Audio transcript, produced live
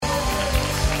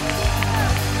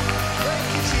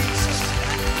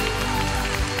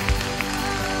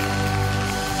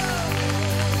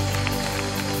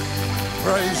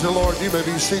Praise the Lord. You may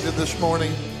be seated this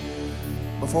morning.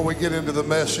 Before we get into the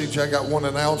message, I got one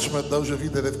announcement. Those of you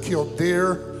that have killed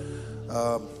deer,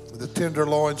 the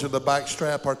tenderloins and the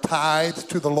backstrap are tithed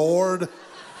to the Lord.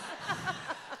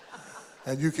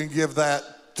 And you can give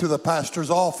that to the pastor's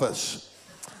office.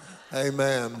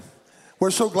 Amen.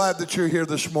 We're so glad that you're here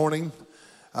this morning.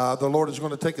 The Lord is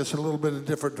going to take us a little bit of a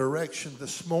different direction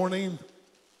this morning.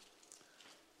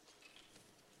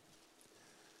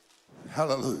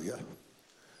 Hallelujah.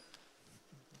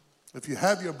 If you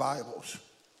have your Bibles,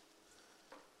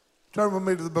 turn with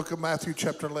me to the book of Matthew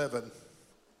chapter 11.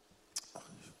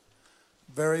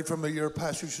 Very familiar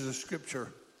passages of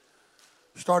Scripture.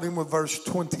 Starting with verse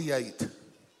 28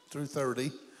 through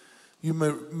 30. You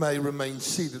may remain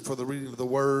seated for the reading of the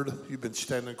Word. You've been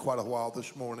standing quite a while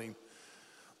this morning.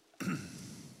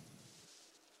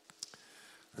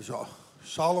 There's a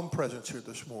solemn presence here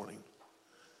this morning.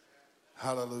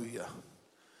 Hallelujah.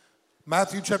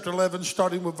 Matthew chapter 11,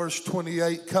 starting with verse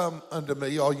 28. Come unto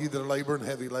me, all ye that are labor and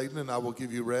heavy laden, and I will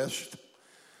give you rest.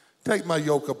 Take my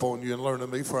yoke upon you and learn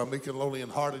of me, for I'm meek and lowly in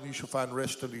heart, and you shall find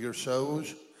rest unto your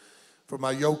souls. For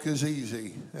my yoke is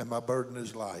easy and my burden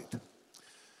is light.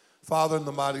 Father, in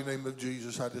the mighty name of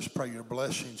Jesus, I just pray your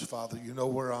blessings, Father. You know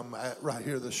where I'm at right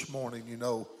here this morning. You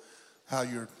know how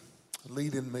you're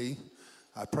leading me.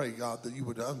 I pray, God, that you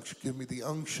would give me the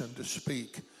unction to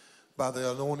speak by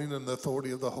the anointing and the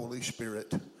authority of the Holy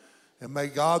Spirit. And may,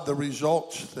 God, the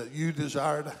results that you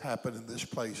desire to happen in this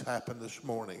place happen this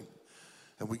morning.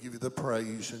 And we give you the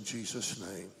praise in Jesus'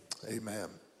 name. Amen.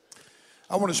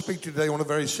 I want to speak today on a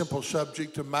very simple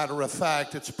subject. A matter of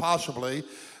fact, it's possibly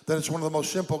that it's one of the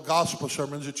most simple gospel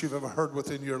sermons that you've ever heard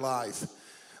within your life.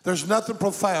 There's nothing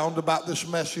profound about this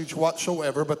message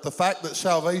whatsoever, but the fact that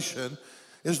salvation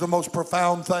is the most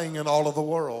profound thing in all of the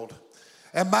world.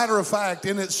 And matter of fact,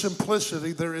 in its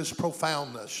simplicity, there is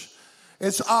profoundness.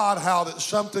 It's odd how that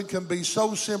something can be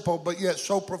so simple, but yet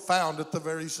so profound at the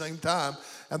very same time.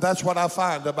 And that's what I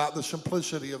find about the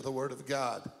simplicity of the Word of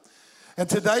God. And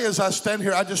today, as I stand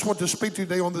here, I just want to speak to you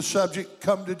today on the subject,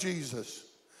 come to Jesus.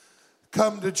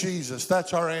 Come to Jesus.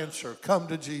 That's our answer. Come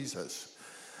to Jesus.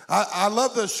 I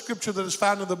love the scripture that is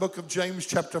found in the book of James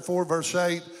chapter 4, verse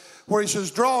 8, where he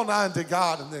says, draw nigh unto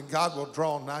God, and then God will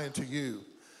draw nigh unto you.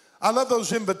 I love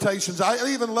those invitations.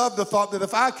 I even love the thought that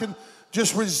if I can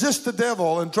just resist the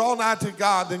devil and draw nigh to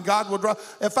God, then God will draw.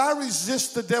 If I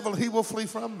resist the devil, he will flee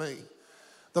from me.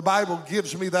 The Bible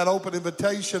gives me that open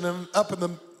invitation, and up in the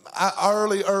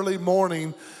early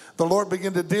morning, the Lord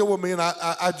began to deal with me, and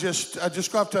I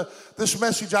just got to this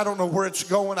message. I don't know where it's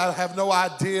going. I have no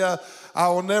idea. I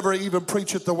will never even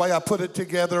preach it the way I put it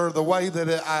together or the way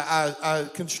that I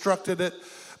constructed it.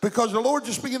 Because the Lord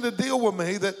just began to deal with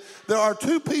me that there are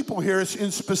two people here, in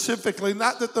specifically,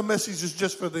 not that the message is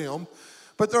just for them,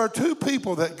 but there are two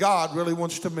people that God really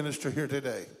wants to minister here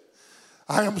today.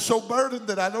 I am so burdened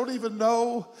that I don't even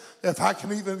know if I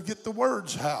can even get the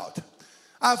words out.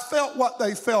 I felt what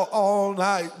they felt all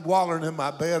night wallowing in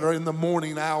my bed or in the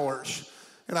morning hours.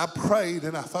 And I prayed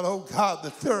and I thought, oh God,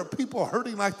 that there are people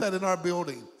hurting like that in our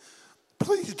building.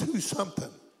 Please do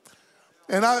something.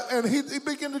 And he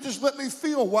began to just let me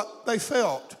feel what they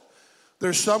felt.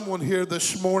 There's someone here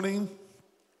this morning,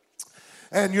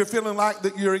 and you're feeling like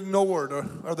that you're ignored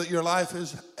or that your life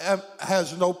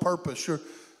has no purpose.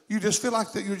 You just feel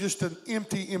like that you're just an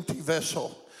empty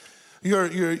vessel.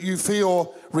 You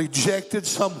feel rejected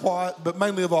somewhat, but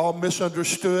mainly of all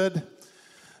misunderstood.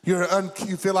 You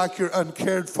feel like you're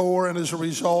uncared for, and as a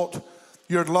result,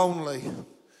 you're lonely.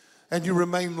 And you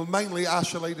remain mainly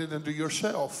isolated into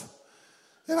yourself.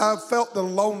 And I felt the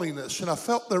loneliness, and I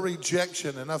felt the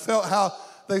rejection, and I felt how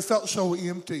they felt so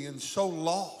empty and so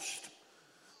lost,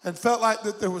 and felt like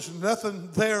that there was nothing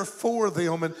there for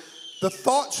them. And the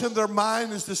thoughts in their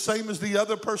mind is the same as the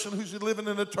other person who's living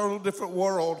in a total different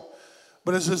world.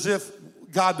 But it's as if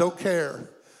God don't care.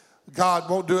 God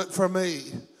won't do it for me.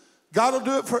 God will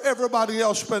do it for everybody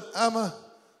else, but I'm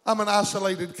an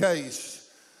isolated case.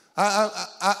 I'm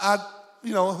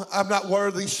not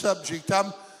worthy subject.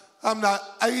 I'm not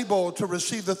able to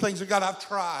receive the things of God. I've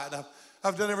tried.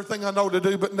 I've done everything I know to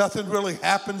do, but nothing really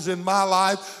happens in my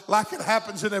life like it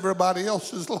happens in everybody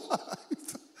else's life.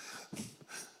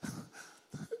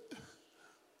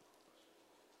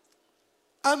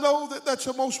 I know that that's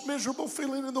the most miserable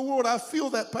feeling in the world. I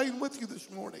feel that pain with you this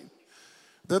morning.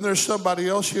 Then there's somebody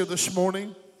else here this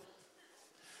morning.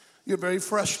 You're very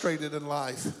frustrated in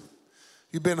life.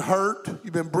 You've been hurt.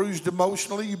 You've been bruised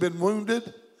emotionally. You've been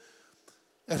wounded.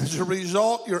 And as a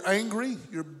result, you're angry,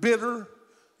 you're bitter,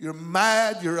 you're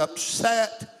mad, you're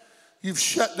upset, you've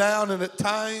shut down, and at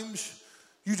times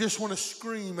You just want to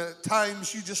scream. And at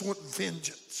times you just want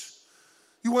vengeance.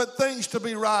 You want things to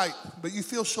be right, but you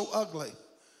feel so ugly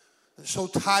and so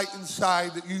tight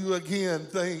inside that you again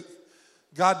think,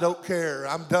 God don't care.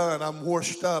 I'm done. I'm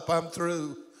washed up. I'm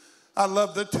through. I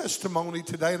love the testimony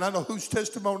today, and I know whose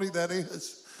testimony that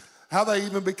is. How they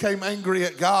even became angry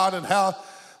at God and how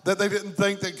that they didn't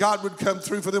think that God would come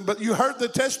through for them. But you heard the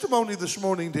testimony this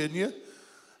morning, didn't you?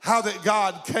 How that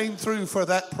God came through for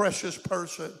that precious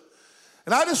person.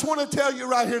 And I just want to tell you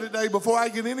right here today, before I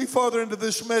get any further into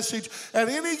this message, at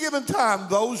any given time,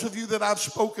 those of you that I've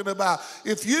spoken about,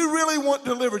 if you really want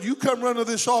delivered, you come run to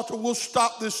this altar. We'll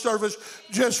stop this service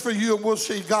just for you, and we'll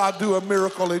see God do a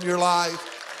miracle in your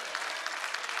life.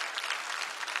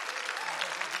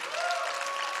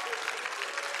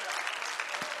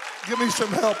 Give me some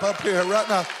help up here right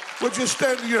now. Would you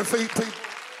stand to your feet, people?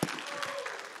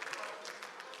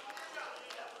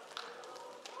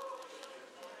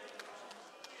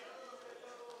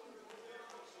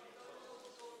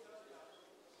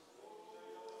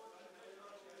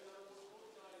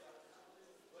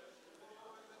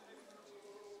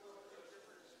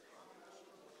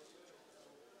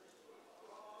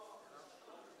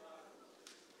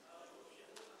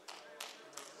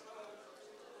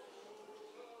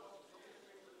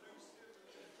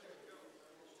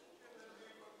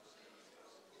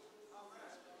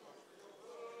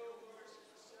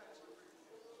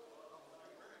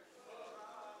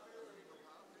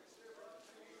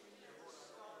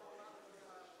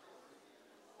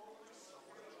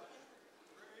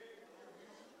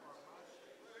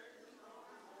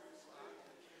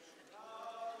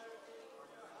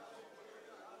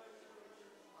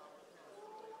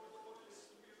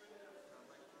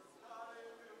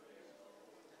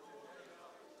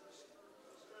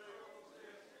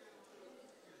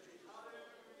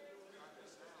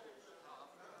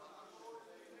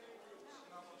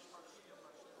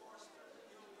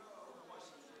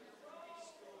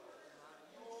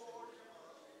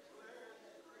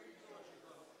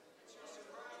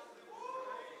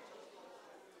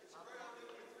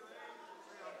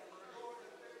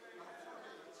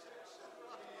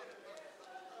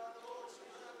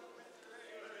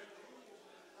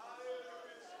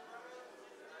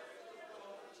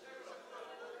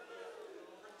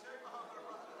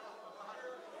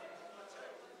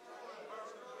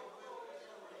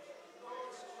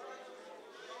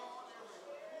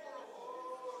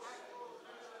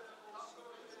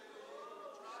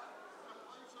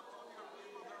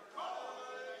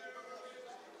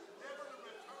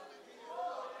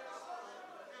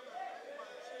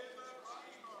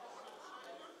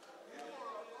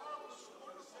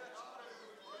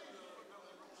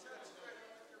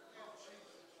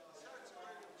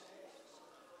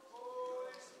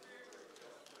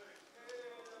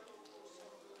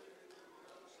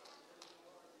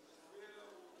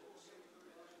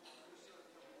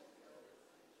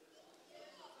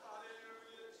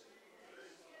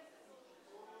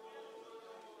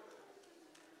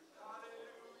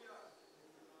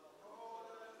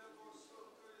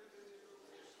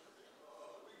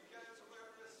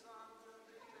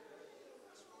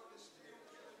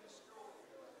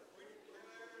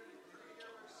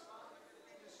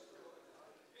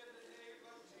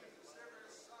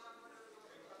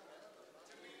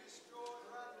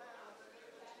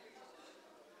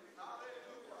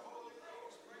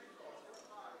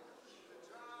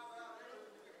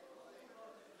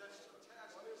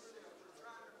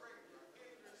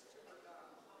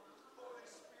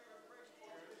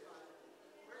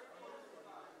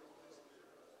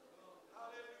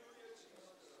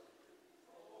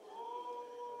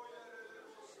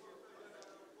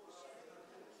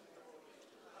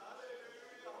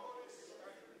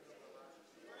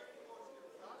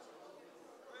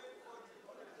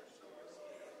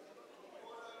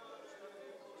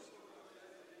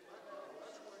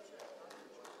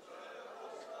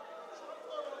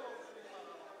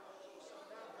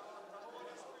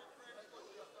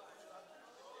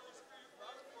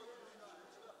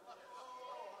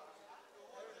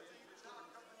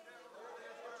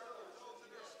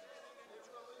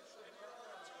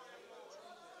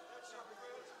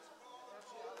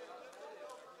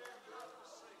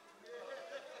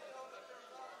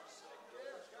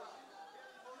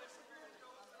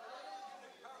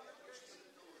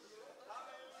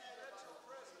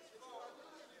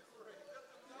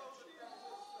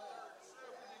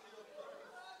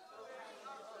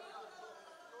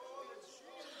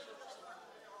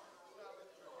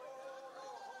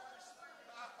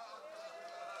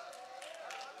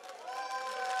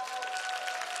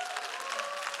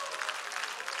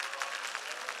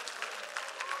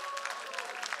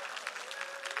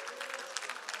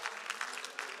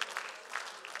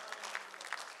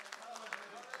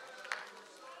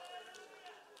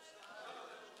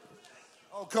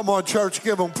 Oh, come on, church,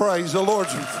 give him praise. The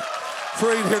Lord's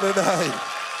freed here today.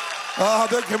 Oh,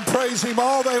 they can praise him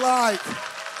all they like.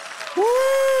 Woo!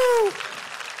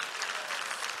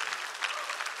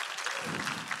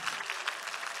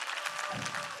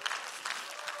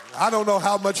 I don't know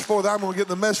how much further I'm going to get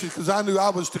the message because I knew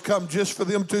I was to come just for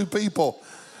them two people.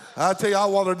 I tell you, I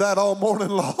wanted that all morning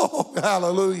long.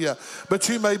 Hallelujah. But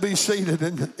you may be seated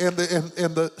in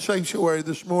the sanctuary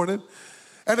this morning.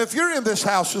 And if you're in this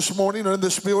house this morning or in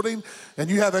this building and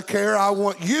you have a care, I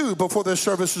want you, before this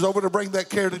service is over, to bring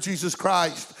that care to Jesus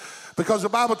Christ. Because the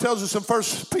Bible tells us in 1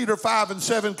 Peter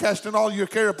 5:7, casting all your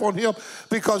care upon him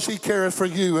because he careth for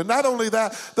you. And not only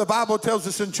that, the Bible tells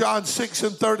us in John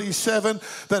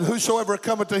 6:37 that whosoever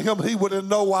cometh to him, he would in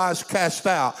no wise cast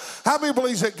out. How many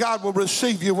believes that God will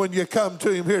receive you when you come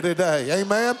to him here today?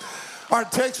 Amen. Our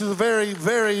text is a very,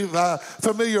 very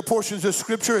familiar portions of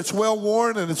Scripture. It's well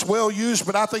worn and it's well used,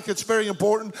 but I think it's very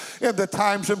important in the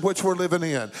times in which we're living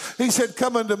in. He said,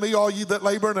 come unto me, all ye that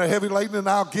labor and are heavy laden, and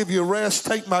I'll give you rest.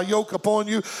 Take my yoke upon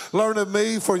you. Learn of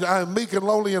me, for I am meek and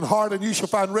lowly in heart, and you shall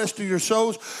find rest to your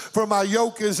souls. For my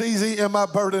yoke is easy and my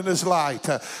burden is light.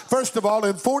 First of all,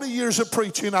 in 40 years of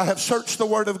preaching, I have searched the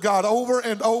Word of God over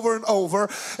and over and over,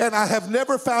 and I have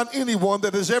never found anyone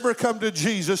that has ever come to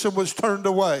Jesus and was turned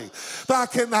away. I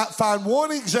cannot find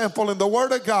one example in the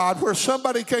Word of God where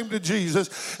somebody came to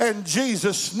Jesus and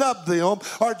Jesus snubbed them,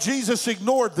 or Jesus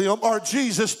ignored them, or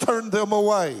Jesus turned them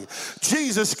away.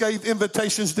 Jesus gave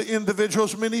invitations to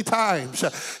individuals many times.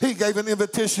 He gave an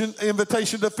invitation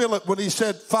to Philip when he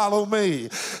said, follow me.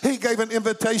 He gave an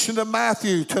invitation to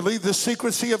Matthew to leave the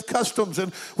secrecy of customs,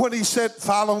 and when he said,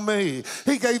 follow me.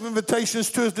 He gave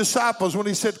invitations to his disciples when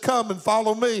he said, come and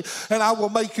follow me, and I will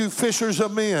make you fishers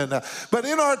of men. But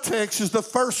in our text is the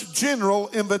first general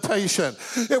invitation.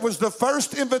 It was the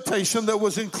first invitation that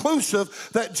was inclusive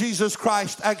that Jesus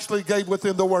Christ actually gave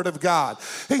within the Word of God.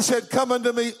 He said, come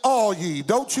unto me, all ye.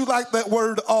 Don't you like that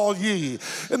word, all ye?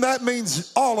 And that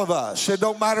means all of us. It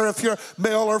don't matter if you're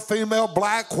male or female,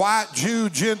 black, white, Jew,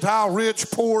 Gentile,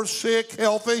 rich, poor, sick,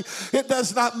 healthy. It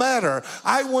does not matter.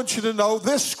 I want you to know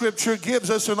this Scripture gives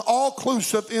us an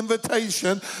all-inclusive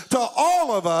invitation to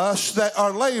all of us that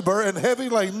are labor and heavy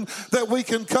laden, that we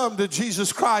can come to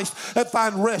Jesus Christ and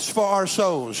find rest for our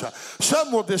souls.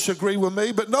 Some will disagree with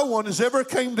me, but no one has ever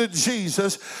came to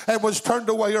Jesus and was turned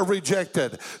away or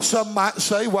rejected. Some might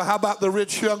say, well, how about the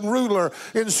rich young ruler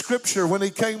in Scripture? When he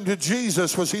came to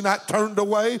Jesus, was he not turned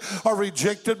away or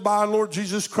rejected by our Lord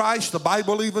Jesus Christ? The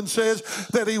Bible even says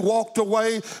that he walked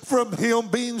away from him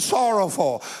being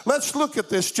sorrowful. Let's look at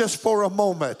this just for a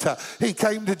moment. He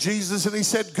came to Jesus and he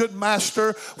said, good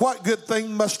master, what good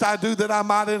thing must I do that I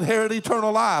might inherit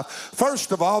eternal life?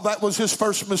 First of all, that was his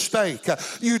first mistake.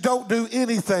 You don't do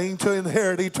anything to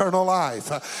inherit eternal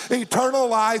life. Eternal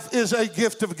life is a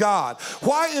gift of God.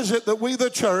 Why is it that we, the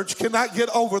church, cannot get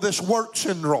over this work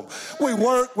syndrome? We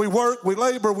work, we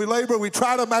labor, we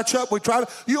try to match up,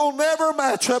 you'll never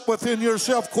match up within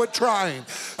yourself. Quit trying.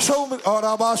 So much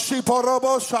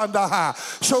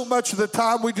of the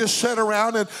time we just sit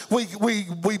around and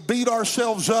we beat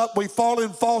ourselves up. We fall in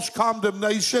false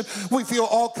condemnation. We feel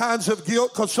all kinds of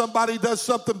guilt because somebody does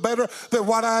something better than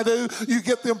what I do. You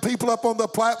get them people up on the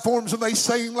platforms and they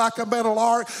sing like a metal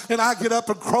ark, and I get up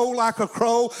and crow like a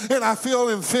crow, and I feel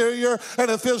inferior,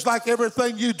 and it feels like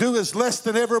everything you do is less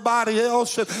than everybody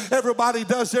else, and everybody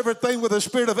does everything with a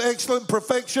spirit of excellent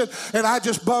perfection, and I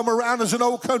just bum around as an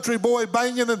old country boy,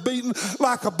 banging and beating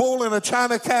like a bull in a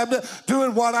china cabinet,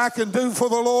 doing what I can do for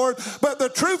the Lord. But the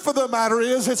truth of the matter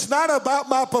is, it's not about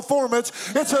my performance.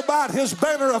 It's about his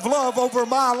banner of love over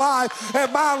my life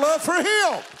and my love for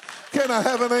him. Can I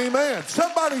have an amen?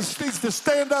 Somebody needs to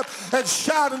stand up and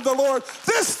shout in the Lord,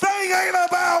 this thing ain't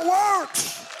about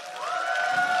works.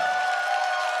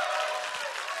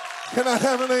 Can I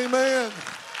have an amen?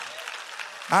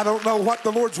 I don't know what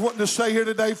the Lord's wanting to say here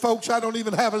today, folks. I don't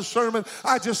even have a sermon.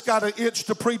 I just got an itch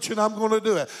to preach, and I'm going to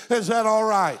do it. Is that all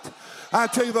right? I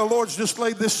tell you, the Lord's just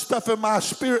laid this stuff in my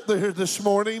spirit here this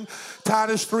morning.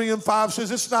 Titus 3:5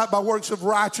 says, it's not by works of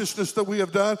righteousness that we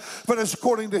have done, but it's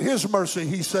according to his mercy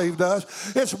he saved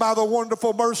us. It's by the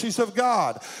wonderful mercies of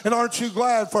God. And aren't you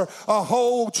glad for a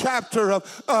whole chapter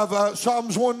of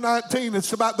Psalms 119?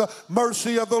 It's about the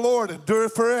mercy of the Lord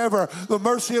endureth forever. The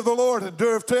mercy of the Lord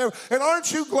endureth forever. And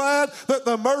aren't you glad that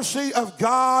the mercy of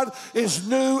God is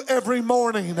new every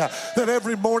morning? That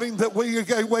every morning that we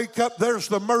wake up, there's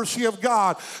the mercy of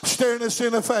God staring us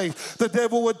in the face. The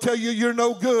devil would tell you you're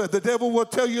no good. The devil will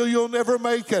tell you you'll never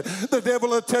make it. The devil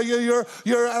will tell you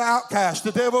you're an outcast.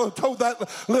 The devil told that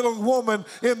little woman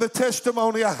in the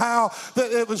testimony of how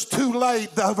that it was too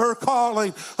late of her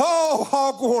calling. Oh,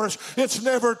 hogwash, it's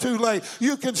never too late.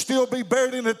 You can still be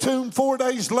buried in a tomb 4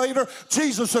 days later.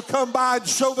 Jesus will come by and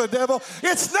show the devil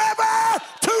it's never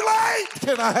too late.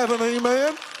 Can I have an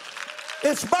amen?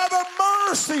 It's by the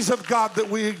mercies of God that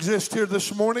we exist here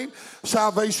this morning.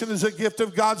 Salvation is a gift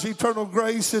of God's eternal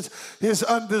grace. It's His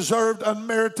undeserved,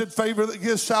 unmerited favor that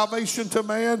gives salvation to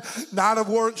man, not of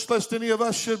works, lest any of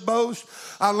us should boast.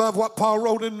 I love what Paul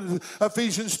wrote in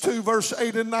Ephesians 2, verse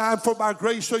 8 and 9. For by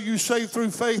grace are you saved through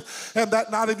faith, and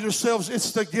that not of yourselves.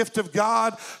 It's the gift of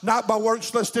God, not by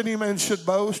works, lest any man should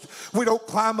boast. We don't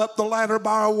climb up the ladder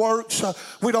by our works.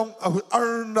 We don't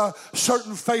earn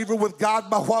certain favor with God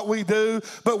by what we do,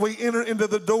 but we enter into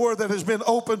the door that has been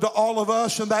opened to all of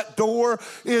us, and that door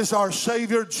is our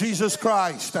Savior, Jesus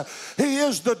Christ. He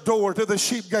is the door to the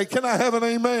sheep gate. Can I have an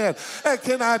amen? And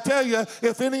can I tell you,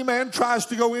 if any man tries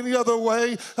to go any other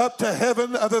way up to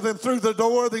heaven other than through the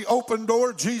door, the open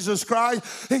door, Jesus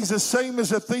Christ, he's the same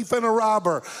as a thief and a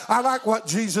robber. I like what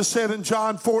Jesus said in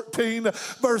John 14,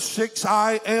 verse 6,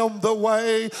 I am the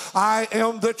way, I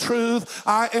am the truth,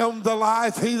 I am the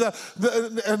life.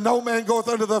 And no man goeth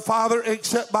unto the Father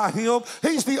except by him.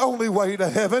 He's the only way to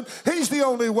heaven. He's the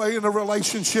only way in a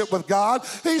relationship with God.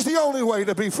 He's the only way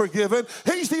to be forgiven.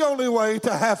 He's the only way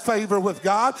to have favor with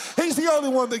God. He's the only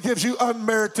one that gives you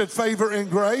unmerited favor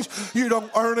and grace. You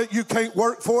don't earn it. You can't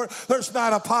work for it. There's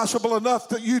not a possible enough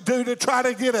that you do to try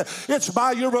to get it. It's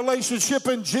by your relationship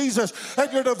in Jesus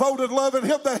and your devoted love in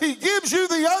Him that He gives you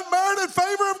the unmerited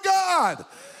favor of God.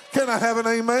 Can I have an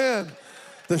amen?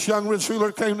 This young rich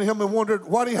ruler came to Him and wondered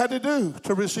what he had to do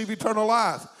to receive eternal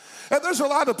life. And there's a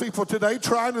lot of people today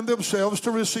trying in themselves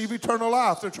to receive eternal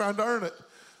life. They're trying to earn it,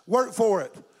 work for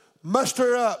it,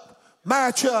 muster up,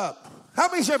 match up. How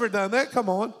many's ever done that? Come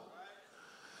on.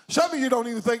 Some of you don't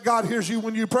even think God hears you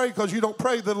when you pray because you don't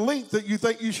pray the length that you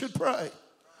think you should pray.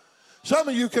 Some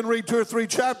of you can read 2 or 3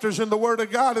 chapters in the Word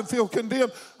of God and feel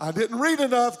condemned. I didn't read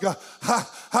enough.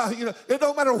 It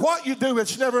don't matter what you do,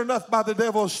 it's never enough by the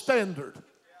devil's standard.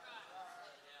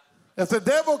 If the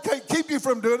devil can't keep you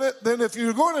from doing it, then if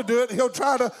you're going to do it, he'll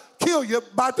try to kill you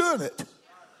by doing it.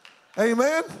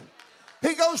 Amen?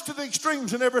 He goes to the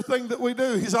extremes in everything that we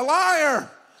do. He's a liar.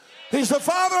 He's the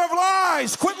father of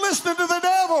lies. Quit listening to the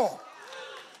devil.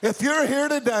 If you're here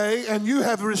today and you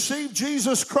have received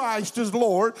Jesus Christ as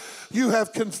Lord, you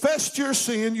have confessed your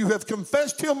sin, you have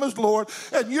confessed Him as Lord,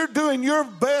 and you're doing your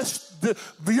best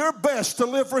to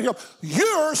live for Him,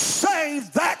 you're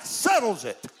saved. That settles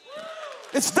it.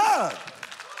 It's done.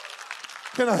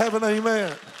 Can I have an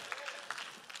amen?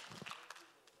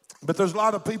 But there's a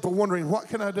lot of people wondering, what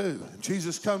can I do?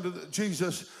 Jesus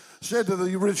said to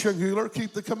the rich young ruler,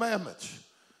 keep the commandments.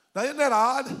 Now, isn't that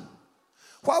odd?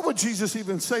 Why would Jesus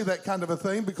even say that kind of a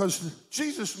thing? Because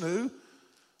Jesus knew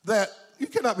that you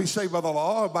cannot be saved by the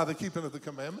law or by the keeping of the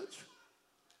commandments.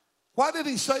 Why did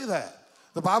He say that?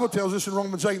 The Bible tells us in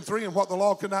Romans 8:3, and what the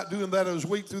law could not do in that it was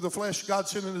weak through the flesh, God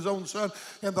sending His own Son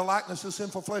in the likeness of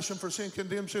sinful flesh, and for sin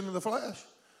condemned sin in the flesh.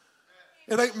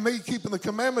 It ain't me keeping the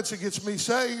commandments that gets me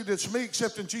saved. It's me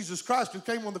accepting Jesus Christ, who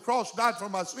came on the cross, died for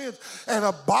my sins, and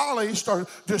abolished or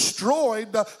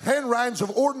destroyed the handwritings of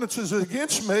ordinances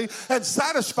against me and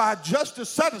satisfied justice,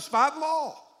 satisfied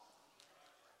law.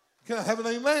 Can I have an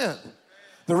amen?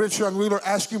 The rich young ruler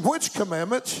asked Him which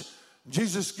commandments.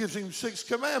 Jesus gives him 6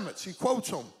 commandments. He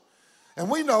quotes them. And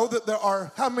we know that there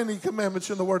are how many commandments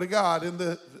in the Word of God in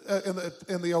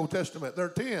the Old Testament? There are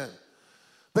 10.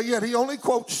 But yet He only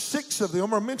quotes 6 of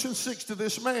them, or mentions 6 to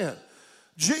this man.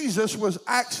 Jesus was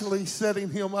actually setting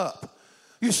him up.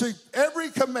 You see, every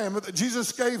commandment that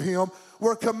Jesus gave him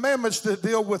were commandments that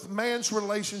deal with man's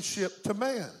relationship to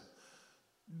man.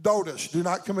 Notice, do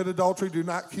not commit adultery, do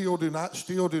not kill, do not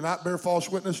steal, do not bear false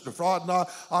witness, defraud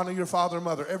not, honor your father and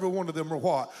mother. Every one of them are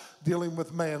what? Dealing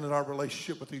with man and our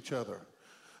relationship with each other.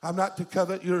 I'm not to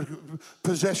covet your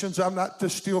possessions. I'm not to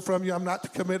steal from you. I'm not to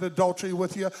commit adultery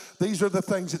with you. These are the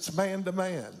things. It's man to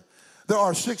man. There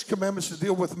are 6 commandments to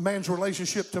deal with man's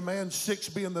relationship to man, 6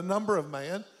 being the number of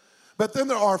man. But then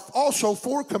there are also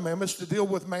 4 commandments to deal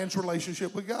with man's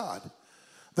relationship with God.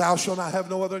 Thou shalt not have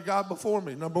no other God before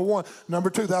me. Number 1. Number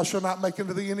 2, thou shalt not make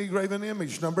unto thee any graven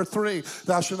image. Number 3,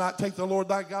 thou shalt not take the Lord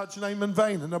thy God's name in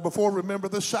vain. And number 4, remember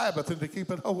the Sabbath and to keep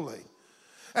it holy.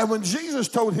 And when Jesus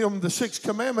told him the 6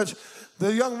 commandments,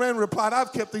 the young man replied,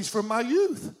 I've kept these from my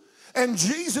youth. And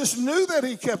Jesus knew that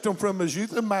he kept them from his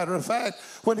youth. As a matter of fact,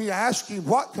 when he asked him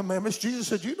what commandments, Jesus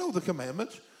said, you know the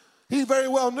commandments. He very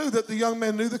well knew that the young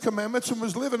man knew the commandments and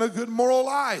was living a good moral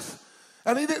life.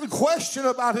 And he didn't question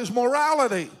about his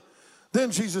morality. Then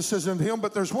Jesus says unto him,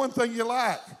 but there's one thing you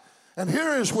lack. And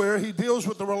here is where he deals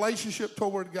with the relationship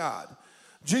toward God.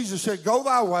 Jesus said, go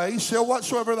thy way, sell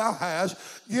whatsoever thou hast,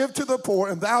 give to the poor,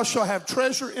 and thou shalt have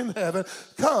treasure in heaven.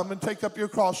 Come and take up your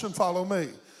cross and follow me.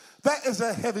 That is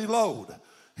a heavy load.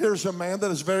 Here's a man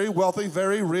that is very wealthy,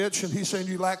 very rich, and he's saying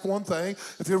you lack one thing.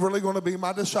 If you're really going to be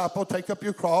my disciple, take up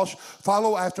your cross,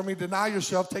 follow after me, deny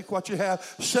yourself, take what you have,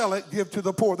 sell it, give to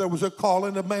the poor. There was a call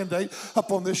and a mandate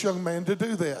upon this young man to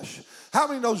do this. How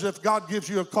many knows if God gives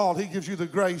you a call, he gives you the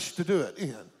grace to do it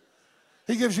in?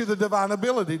 He gives you the divine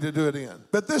ability to do it in.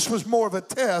 But this was more of a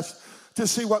test to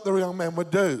see what the young man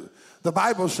would do. The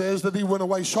Bible says that he went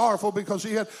away sorrowful because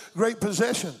he had great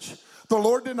possessions. The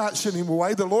Lord did not send him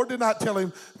away. The Lord did not tell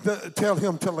him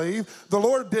to leave. The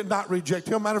Lord did not reject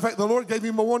him. Matter of fact, the Lord gave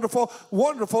him a wonderful,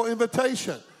 wonderful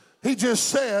invitation. He just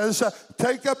says,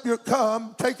 take up your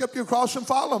cross and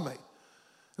follow me.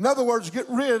 In other words, get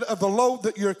rid of the load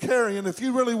that you're carrying. If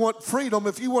you really want freedom,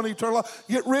 if you want eternal life,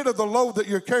 get rid of the load that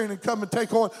you're carrying and come and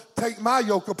take my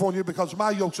yoke upon you, because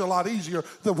my yoke's a lot easier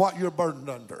than what you're burdened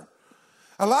under.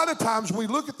 A lot of times we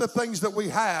look at the things that we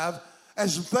have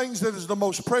as things that is the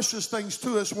most precious things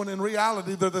to us, when in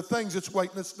reality they're the things that's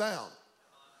weighting us down.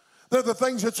 They're the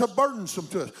things that's burdensome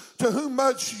to us. To whom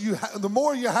much the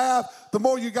more you have, the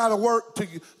more you got to work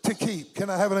to keep. Can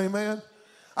I have an amen?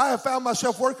 I have found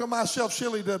myself working myself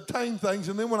silly to obtain things,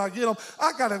 and then when I get them,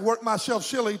 I got to work myself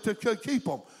silly to keep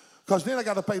them. Because then I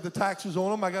got to pay the taxes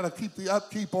on them. I got to keep the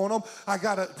upkeep on them. I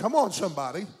got to, come on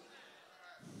somebody.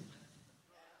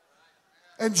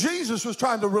 And Jesus was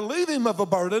trying to relieve him of a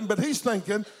burden, but he's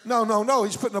thinking, no,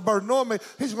 he's putting a burden on me.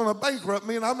 He's going to bankrupt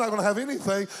me, and I'm not going to have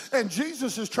anything. And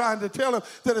Jesus is trying to tell him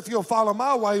that if you'll follow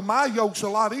my way, my yoke's a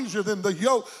lot easier than the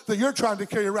yoke that you're trying to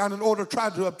carry around in order to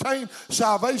try to obtain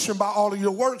salvation by all of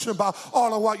your works and by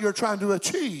all of what you're trying to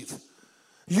achieve.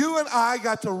 You and I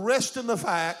got to rest in the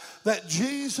fact that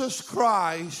Jesus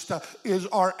Christ is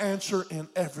our answer in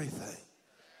everything.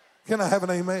 Can I have an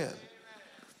amen?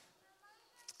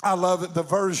 I love it, the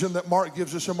version that Mark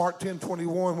gives us in Mark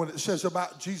 10:21, when it says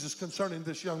about Jesus concerning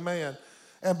this young man,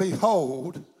 and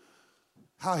behold,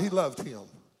 how he loved him.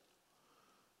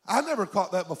 I never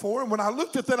caught that before, and when I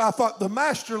looked at that, I thought the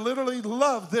master literally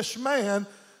loved this man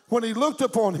when he looked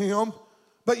upon him,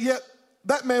 but yet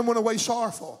that man went away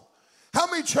sorrowful. How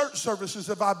many church services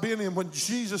have I been in when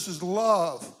Jesus'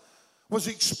 love was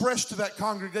expressed to that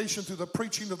congregation through the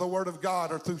preaching of the Word of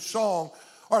God, or through song,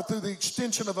 or through the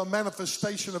extension of a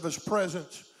manifestation of his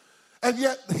presence? And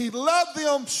yet he loved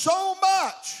them so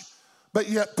much, but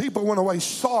yet people went away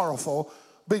sorrowful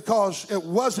because it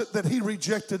wasn't that he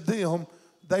rejected them,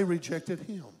 they rejected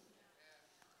him.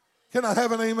 Can I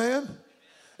have an amen?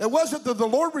 It wasn't that the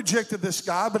Lord rejected this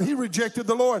guy, but he rejected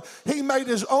the Lord. He made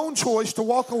his own choice to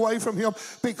walk away from him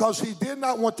because he did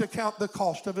not want to count the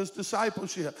cost of his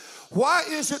discipleship. Why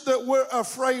is it that we're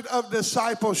afraid of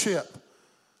discipleship?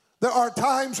 There are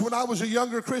times when I was a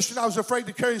younger Christian, I was afraid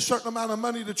to carry a certain amount of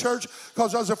money to church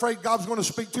because I was afraid God was going to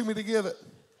speak to me to give it.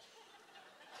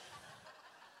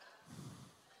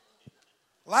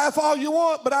 Laugh all you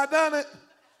want, but I done it.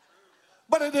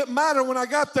 But it didn't matter when I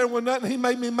got there when nothing. He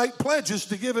made me make pledges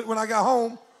to give it when I got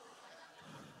home.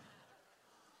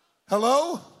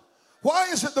 Hello? Why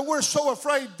is it that we're so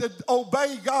afraid to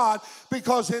obey God?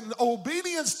 Because in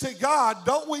obedience to God,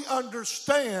 don't we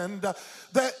understand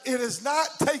that it is not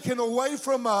taken away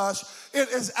from us, it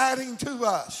is adding to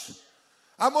us.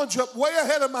 I'm going to jump way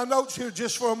ahead of my notes here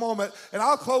just for a moment, and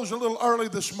I'll close a little early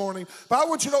this morning. But I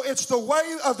want you to know it's the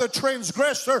way of the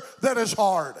transgressor that is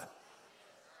hard.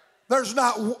 There's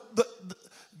not,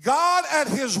 God at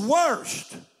his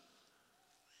worst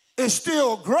is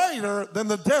still greater than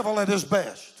the devil at his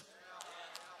best.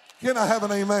 Can I have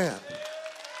an amen?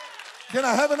 Can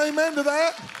I have an amen to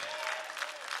that?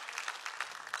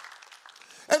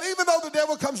 And even though the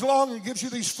devil comes along and gives you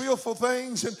these fearful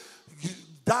things and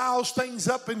dials things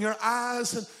up in your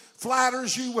eyes and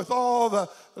flatters you with all the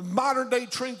modern day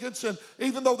trinkets, and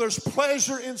even though there's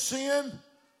pleasure in sin,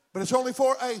 but it's only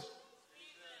for a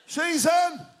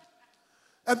season.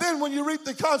 And then when you reap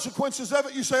the consequences of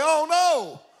it, you say, oh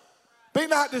no, be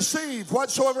not deceived.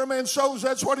 Whatsoever a man sows,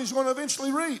 that's what he's going to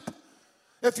eventually reap.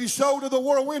 If you sow to the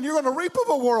whirlwind, you're going to reap of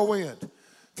a whirlwind.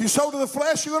 If you sow to the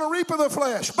flesh, you're going to reap of the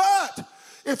flesh. But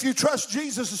if you trust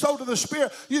Jesus and sow to the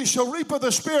Spirit, you shall reap of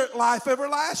the Spirit life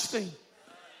everlasting.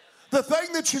 The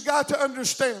thing that you got to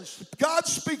understand,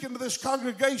 God's speaking to this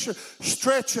congregation,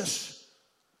 stretch us.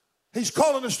 He's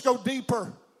calling us to go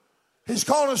deeper. He's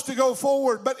calling us to go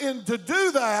forward. But to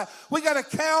do that, we got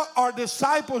to count our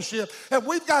discipleship. And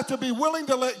we've got to be willing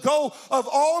to let go of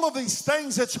all of these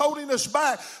things that's holding us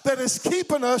back, that is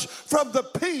keeping us from the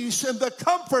peace and the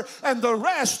comfort and the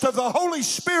rest of the Holy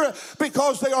Spirit,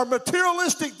 because they are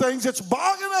materialistic things that's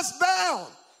bogging us down.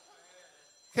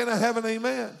 Can I have an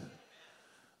amen?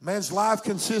 Man's life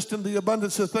consists in the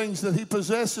abundance of things that he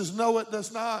possesses. No, it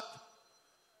does not.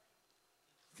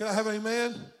 Can I have an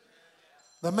amen?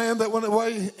 The man that went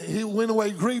away, he went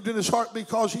away grieved in his heart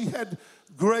because he had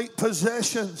great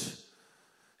possessions.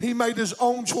 He made his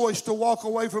own choice to walk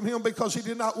away from him because he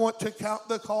did not want to count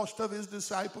the cost of his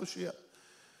discipleship.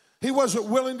 He wasn't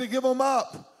willing to give them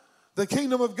up. The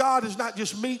kingdom of God is not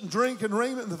just meat and drink and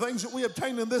raiment and the things that we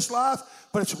obtain in this life,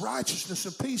 but it's righteousness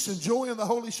and peace and joy in the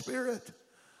Holy Spirit.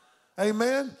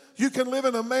 Amen. You can live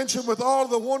in a mansion with all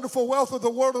the wonderful wealth of the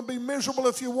world and be miserable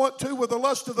if you want to with the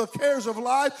lust of the cares of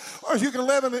life. Or you can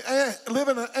live in an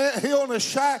anthill in a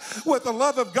shack with the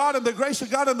love of God and the grace of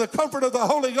God and the comfort of the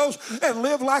Holy Ghost and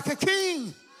live like a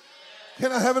king.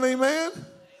 Can I have an amen?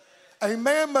 A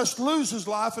man must lose his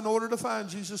life in order to find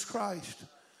Jesus Christ.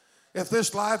 If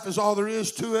this life is all there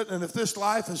is to it, and if this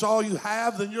life is all you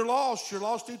have, then you're lost. You're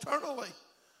lost eternally.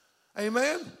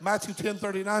 Amen. Matthew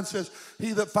 10:39 says,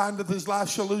 he that findeth his life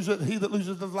shall lose it. He that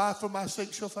loseth his life for my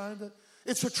sake shall find it.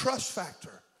 It's a trust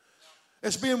factor.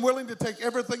 It's being willing to take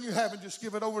everything you have and just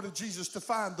give it over to Jesus to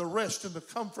find the rest and the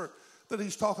comfort that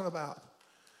he's talking about.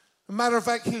 As a matter of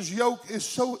fact, his yoke is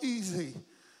so easy,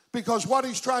 because what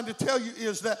he's trying to tell you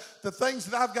is that the things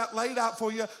that I've got laid out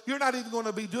for you, you're not even going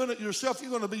to be doing it yourself. You're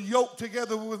going to be yoked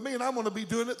together with me, and I'm going to be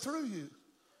doing it through you.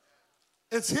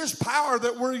 It's his power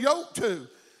that we're yoked to.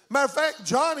 Matter of fact,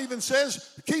 John even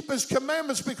says, keep his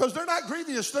commandments because they're not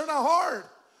grievous, they're not hard.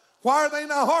 Why are they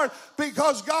not hard?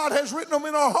 Because God has written them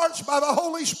in our hearts by the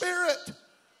Holy Spirit.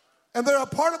 And they're a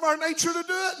part of our nature to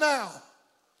do it now.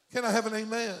 Can I have an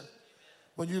amen?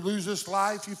 When you lose this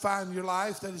life, you find your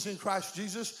life that is in Christ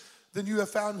Jesus, then you have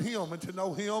found him. And to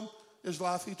know him is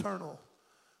life eternal.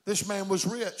 This man was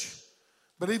rich.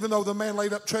 But even though the man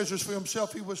laid up treasures for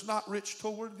himself, he was not rich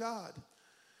toward God.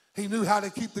 He knew how to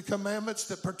keep the commandments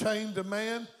that pertain to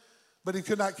man, but he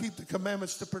could not keep the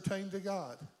commandments that pertain to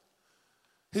God.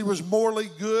 He was morally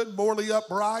good, morally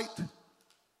upright,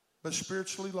 but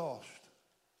spiritually lost.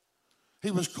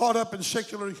 He was caught up in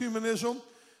secular humanism.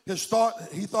 He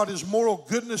thought his moral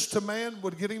goodness to man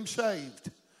would get him saved.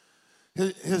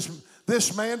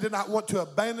 This man did not want to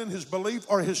abandon his belief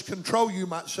or his control, you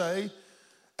might say,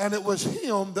 and it was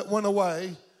him that went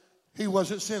away. He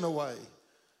wasn't sent away.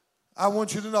 I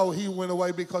want you to know he went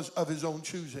away because of his own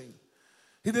choosing.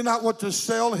 He did not want to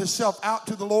sell himself out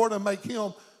to the Lord and make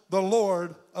him the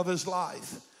Lord of his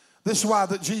life. This is why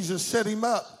that Jesus set him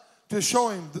up to show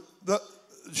him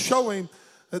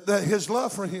that his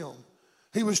love for him.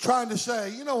 He was trying to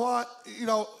say, you know what,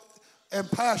 in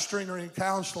pastoring or in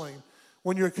counseling,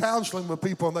 when you're counseling with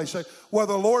people and they say, well,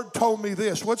 the Lord told me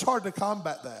this, what's hard to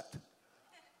combat that?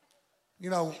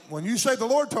 When you say the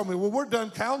Lord told me, well, we're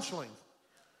done counseling.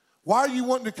 Why are you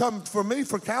wanting to come for me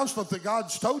for counseling if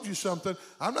God's told you something?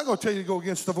 I'm not going to tell you to go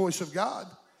against the voice of God.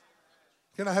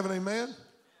 Can I have an amen?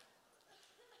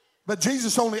 But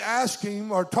Jesus only asked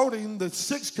him or told him the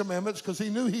 6 commandments because he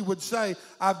knew he would say,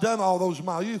 I've done all those in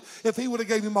my youth. If he would have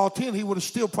gave him all 10, he would have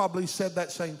still probably said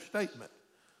that same statement.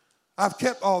 I've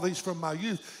kept all these from my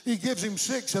youth. He gives him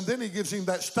 6, and then he gives him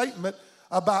that statement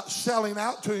about selling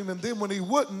out to him. And then when he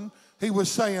wouldn't, he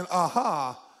was saying,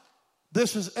 aha,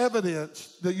 this is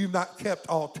evidence that you've not kept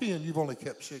all 10. You've only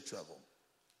kept 6 of them.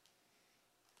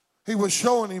 He was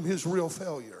showing him his real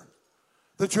failure,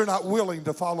 that you're not willing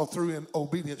to follow through in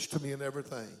obedience to me in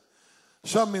everything.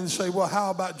 Some men say, well,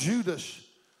 how about Judas?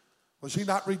 Was he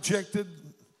not rejected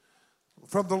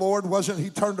from the Lord? Wasn't he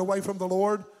turned away from the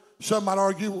Lord? Some might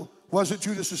argue, wasn't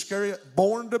Judas Iscariot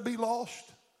born to be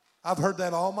lost? I've heard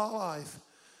that all my life.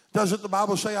 Doesn't the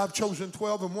Bible say I've chosen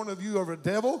 12 and one of you are a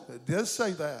devil? It does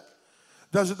say that.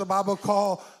 Doesn't the Bible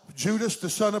call Judas the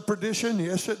son of perdition?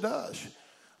 Yes, it does.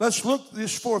 Let's look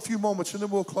this for a few moments and then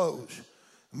we'll close.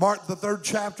 Mark the 3rd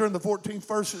chapter and the 14th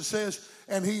verse, it says,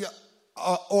 and he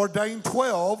ordained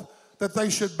 12 that they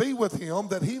should be with him,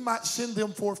 that he might send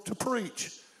them forth to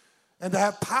preach and to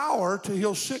have power to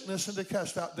heal sickness and to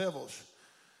cast out devils.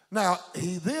 Now,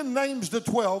 he then names the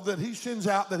 12 that he sends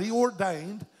out, that he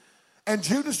ordained, and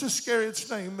Judas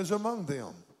Iscariot's name is among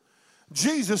them.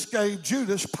 Jesus gave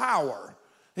Judas power.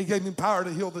 He gave him power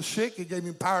to heal the sick. He gave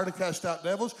him power to cast out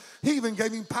devils. He even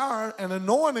gave him power and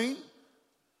anointing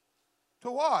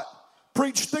to what?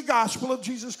 Preach the gospel of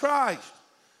Jesus Christ.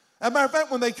 As a matter of fact,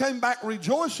 when they came back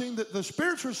rejoicing that the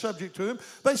spirits were subject to him,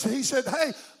 he said,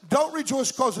 hey, don't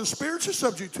rejoice because the spirits are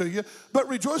subject to you, but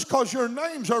rejoice because your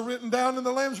names are written down in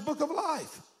the Lamb's book of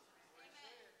life.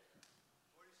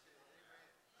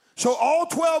 So all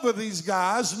 12 of these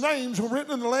guys' names were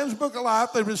written in the Lamb's book of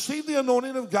life. They received the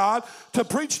anointing of God to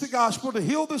preach the gospel, to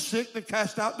heal the sick, to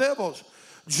cast out devils.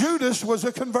 Judas was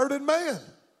a converted man.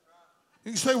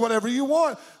 You can say whatever you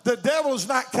want. The devil is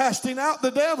not casting out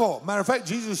the devil. Matter of fact,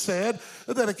 Jesus said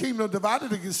that a kingdom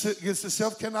divided against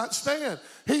itself cannot stand.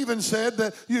 He even said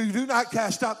that you do not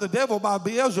cast out the devil by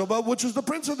Beelzebub, which is the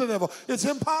prince of the devil. It's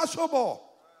impossible.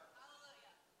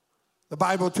 The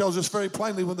Bible tells us very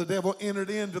plainly when the devil entered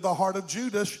into the heart of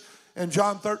Judas in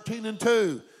John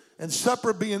 13:2. And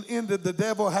supper being ended, the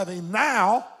devil having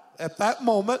now, at that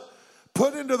moment,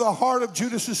 put into the heart of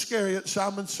Judas Iscariot,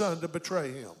 Simon's son, to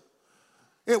betray him.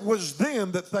 It was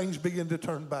then that things began to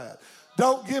turn bad.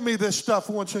 Don't give me this stuff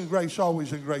once in grace,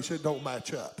 always in grace. It don't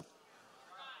match up.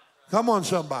 Come on,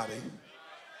 somebody.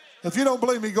 If you don't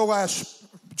believe me, go ask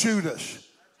Judas.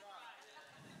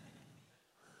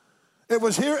 It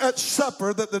was here at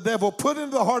supper that the devil put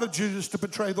into the heart of Judas to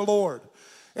betray the Lord.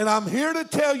 And I'm here to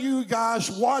tell you guys,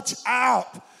 watch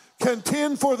out.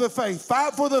 Contend for the faith.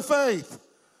 Fight for the faith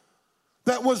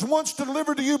that was once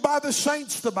delivered to you by the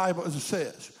saints, the Bible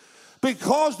says.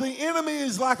 Because the enemy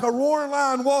is like a roaring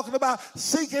lion walking about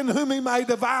seeking whom he may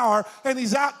devour, and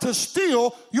he's out to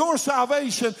steal your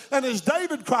salvation. And as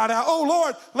David cried out, oh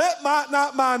Lord, let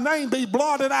not my name be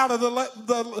blotted out of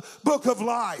the book of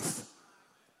life.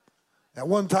 At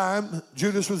one time,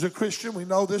 Judas was a Christian. We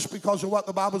know this because of what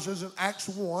the Bible says in Acts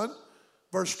 1,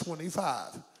 verse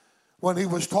 25. When he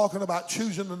was talking about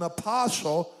choosing an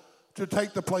apostle to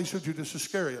take the place of Judas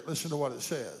Iscariot. Listen to what it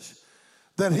says.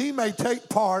 That he may take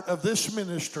part of this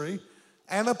ministry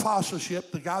and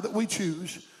apostleship, the guy that we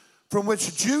choose, from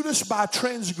which Judas by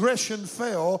transgression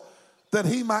fell, that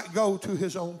he might go to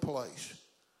his own place.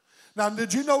 Now,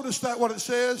 did you notice that what it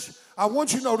says? I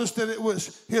want you to notice that it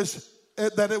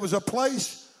was a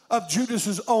place of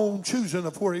Judas's own choosing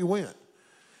of where he went.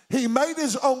 He made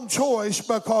his own choice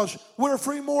because we're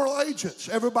free moral agents,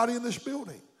 everybody in this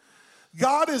building.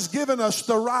 God has given us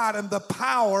the right and the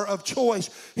power of choice.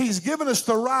 He's given us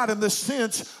the right in the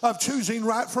sense of choosing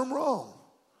right from wrong.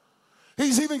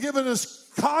 He's even given us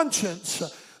conscience,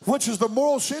 which is the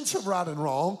moral sense of right and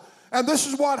wrong. And this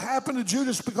is what happened to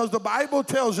Judas because the Bible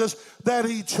tells us that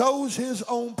he chose his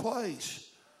own place.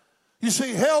 You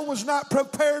see, hell was not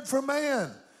prepared for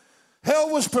man.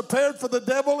 Hell was prepared for the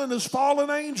devil and his fallen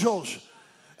angels.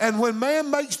 And when man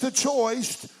makes the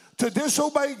choice to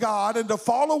disobey God and to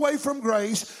fall away from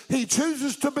grace, he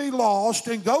chooses to be lost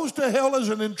and goes to hell as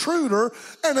an intruder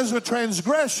and as a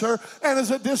transgressor and as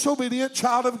a disobedient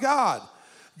child of God.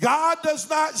 God does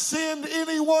not send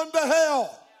anyone to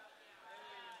hell.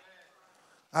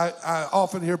 I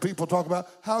often hear people talk about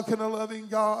how can a loving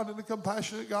God and a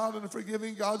compassionate God and a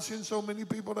forgiving God send so many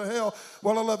people to hell?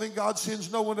 Well, a loving God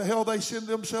sends no one to hell. They send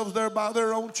themselves there by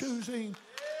their own choosing.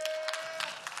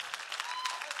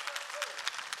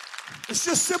 It's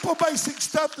just simple, basic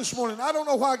stuff this morning. I don't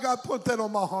know why God put that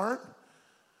on my heart.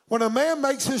 When a man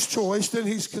makes his choice, then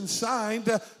he's consigned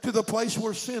to the place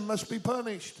where sin must be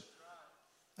punished.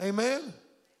 Amen?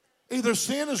 Either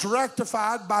sin is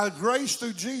rectified by grace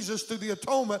through Jesus, through the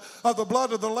atonement of the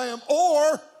blood of the Lamb,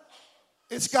 or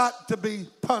it's got to be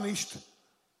punished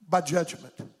by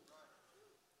judgment.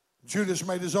 Judas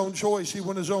made his own choice. He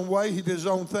went his own way. He did his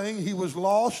own thing. He was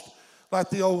lost. Like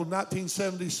the old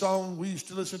 1970s song we used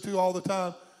to listen to all the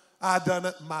time, I done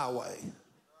it my way.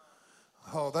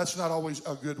 Oh, that's not always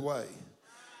a good way.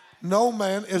 No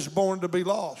man is born to be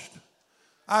lost.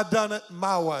 I done it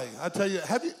my way. I tell you,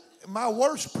 my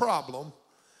worst problem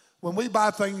when we buy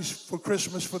things for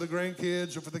Christmas for the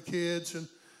grandkids or for the kids, and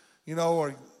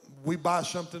or we buy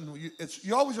something,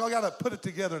 you always got to put it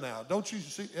together now. Don't you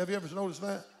see? Have you ever noticed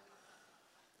that?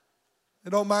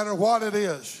 It don't matter what it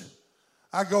is.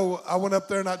 I went up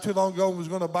there not too long ago and was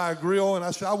going to buy a grill, and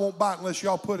I said, I won't buy it unless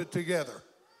y'all put it together.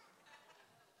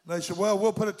 And they said, well,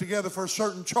 we'll put it together for a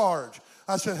certain charge.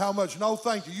 I said, how much? No,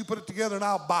 thank you. You put it together and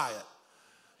I'll buy it.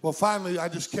 Well, finally, I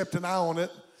just kept an eye on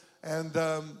it, and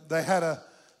they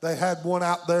had one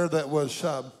out there that was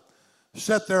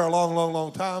set there a long, long,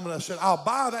 long time, and I said, I'll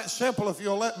buy that sample if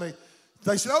you'll let me.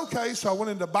 They said, okay, so I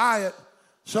went in to buy it.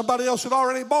 Somebody else had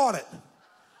already bought it.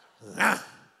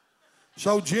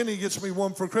 So Jenny gets me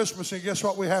one for Christmas, and guess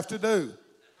what we have to do?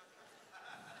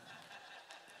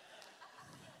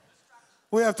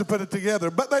 We have to put it together.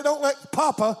 But they don't let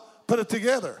Papa put it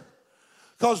together.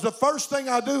 Because the first thing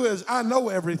I do is I know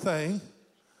everything.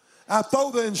 I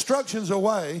throw the instructions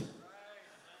away.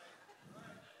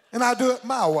 And I do it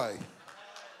my way.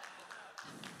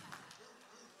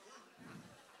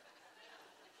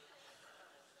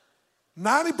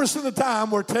 %90 of the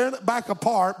time, we're tearing it back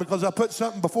apart because I put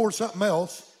something before something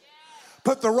else.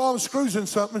 Put the wrong screws in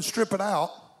something and strip it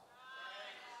out.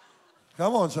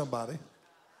 Come on, somebody.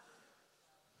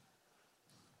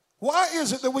 Why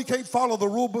is it that we can't follow the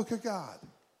rule book of God?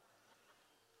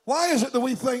 Why is it that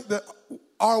we think that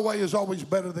our way is always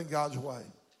better than God's way?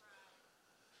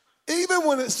 Even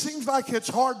when it seems like it's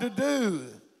hard to do,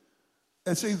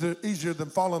 it's either easier than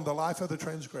following the life of the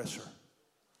transgressor.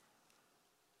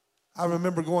 I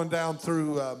remember going down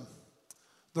through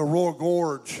the Royal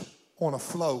Gorge on a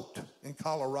float in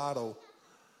Colorado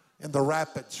in the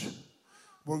rapids.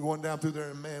 We're going down through there,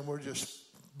 and man, we're just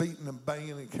beating and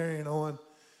banging and carrying on.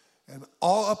 And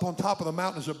all up on top of the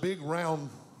mountain is a big round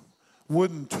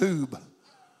wooden tube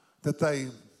that they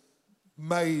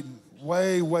made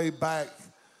way, way back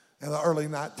in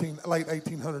the late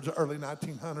 1800s, early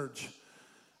 1900s.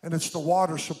 And it's the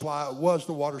water supply. It was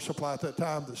the water supply at that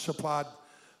time that supplied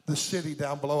the city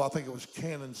down below. I think it was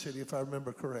Cannon City, if I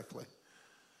remember correctly.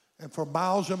 And for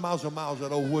miles and miles and miles,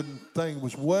 that old wooden thing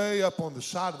was way up on the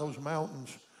side of those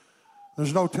mountains.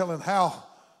 There's no telling how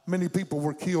many people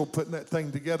were killed putting that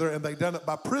thing together, and they done it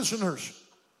by prisoners.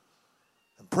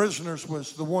 And prisoners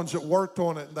was the ones that worked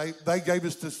on it. And they gave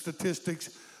us the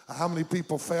statistics of how many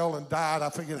people fell and died. I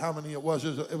forget how many it was.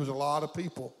 It was a lot of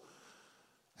people.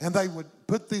 And they would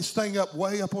put this thing up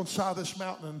way up on the side of this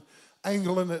mountain and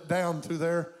angling it down through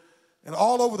there. And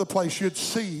all over the place you'd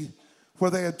see where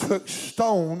they had took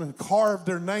stone and carved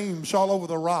their names all over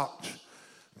the rocks.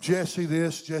 Jesse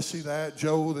this, Jesse that,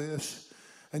 Joe this.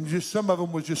 And just some of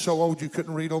them was just so old you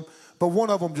couldn't read them. But one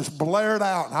of them just blared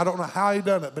out. And I don't know how he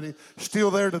done it, but he's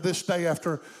still there to this day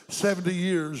after 70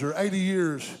 years or 80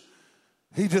 years.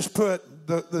 He just put,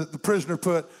 the prisoner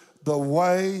put, the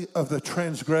way of the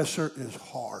transgressor is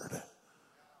hard.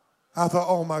 I thought,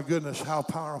 oh my goodness, how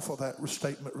powerful that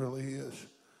statement really is.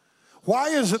 Why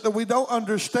is it that we don't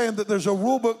understand that there's a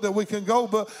rule book that we can go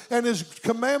by, and his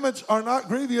commandments are not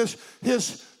grievous?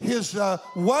 His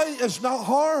way is not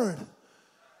hard.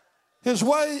 His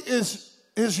way is,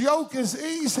 his yoke is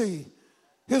easy.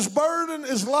 His burden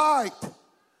is light.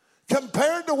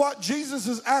 Compared to what Jesus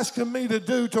is asking me to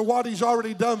do, to what he's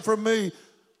already done for me,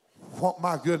 oh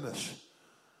my goodness.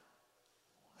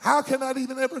 How can that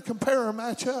even ever compare or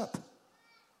match up?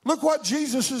 Look what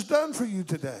Jesus has done for you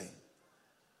today.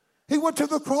 He went to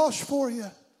the cross for you,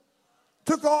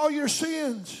 took all your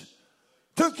sins,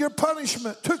 took your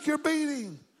punishment, took your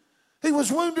beating. He was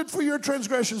wounded for your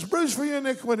transgressions, bruised for your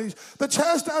iniquities. The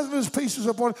chastisement of his peace is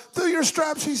upon him. Through your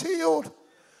stripes he's healed.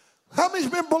 How many's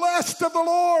been blessed of the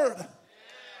Lord?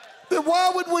 Then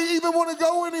why would we even want to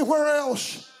go anywhere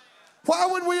else? Why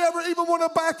would we ever even want to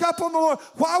back up on the Lord?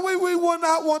 Why would we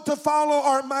not want to follow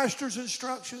our master's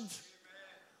instructions?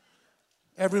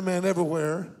 Every man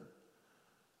everywhere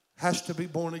has to be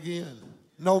born again.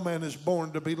 No man is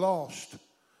born to be lost.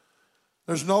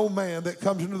 There's no man that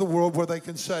comes into the world where they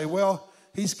can say, well,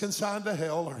 he's consigned to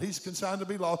hell or he's consigned to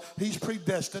be lost. He's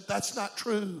predestined. That's not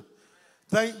true.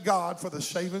 Thank God for the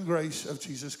saving grace of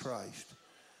Jesus Christ.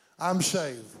 I'm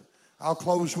saved. I'll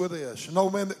close with this. No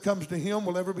man that comes to him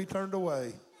will ever be turned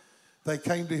away. They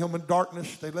came to him in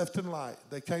darkness, they left in light.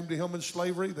 They came to him in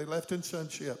slavery, they left in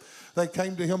sonship. They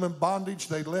came to him in bondage,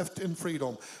 they left in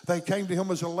freedom. They came to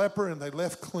him as a leper and they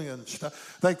left cleansed.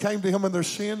 They came to him in their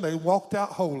sin, they walked out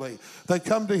holy. They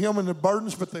come to him in their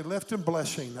burdens, but they left in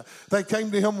blessing. They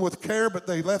came to him with care, but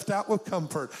they left out with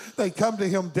comfort. They come to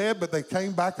him dead, but they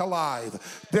came back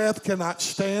alive. Death cannot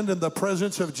stand in the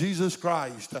presence of Jesus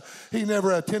Christ. He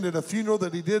never attended a funeral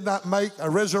that he did not make a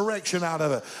resurrection out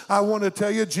of it. I want to tell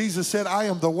you, Jesus said, I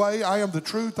am the way, I am the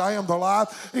truth, I am the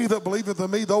life. He that believeth in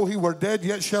me, though he were dead,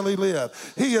 yet shall he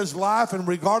live. He is life, and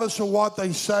regardless of what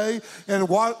they say, and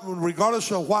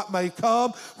regardless of what may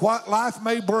come, what life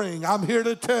may bring, I'm here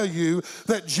to tell you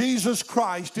that Jesus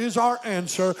Christ is our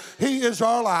answer. He is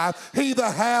our life. He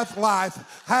that hath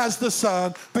life has the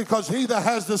Son, because he that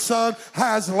has the Son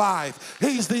has life.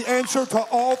 He's the answer to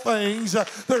all things.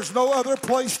 There's no other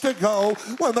place to go.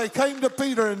 When they came to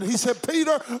Peter, and he said,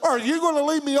 Peter, are you going to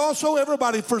leave me also?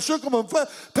 Everybody forsook him and fled.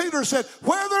 Peter said,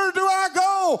 whither do I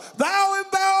go? Thou and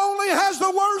thou only has the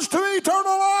words to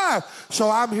eternal life. So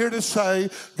I'm here to say,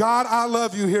 God, I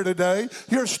love you here today.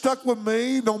 You're stuck with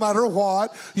me no matter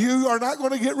what. You are not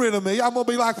going to get rid of me. I'm going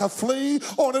to be like a flea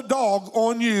on a dog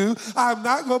on you. I'm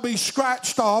not going to be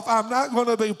scratched off. I'm not going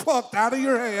to be plucked out of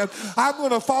your hand. I'm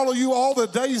going to follow you all the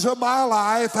days of my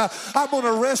life. I'm going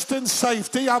to rest in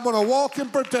safety. I'm going to walk in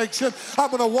protection. I'm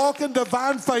going to walk in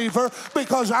divine favor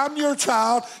because I'm your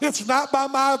child. It's not by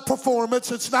my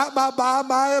performance. It's not by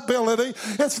my ability.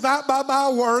 It's not by my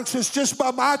works. It's just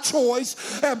by my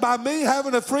choice. And by me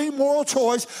having a free moral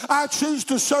choice, I choose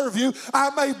to serve you. I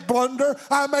may blunder.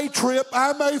 I may trip.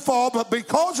 I may fall. But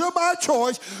because of my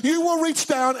choice, you will reach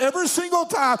down every single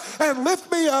time and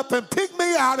lift me up and pick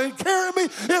me out and carry me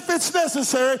if it's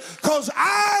necessary, because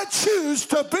I choose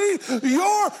to be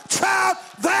your child.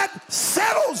 That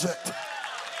settles it.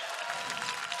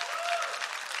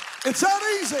 It's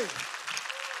that easy.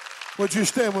 Would you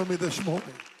stand with me this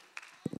morning?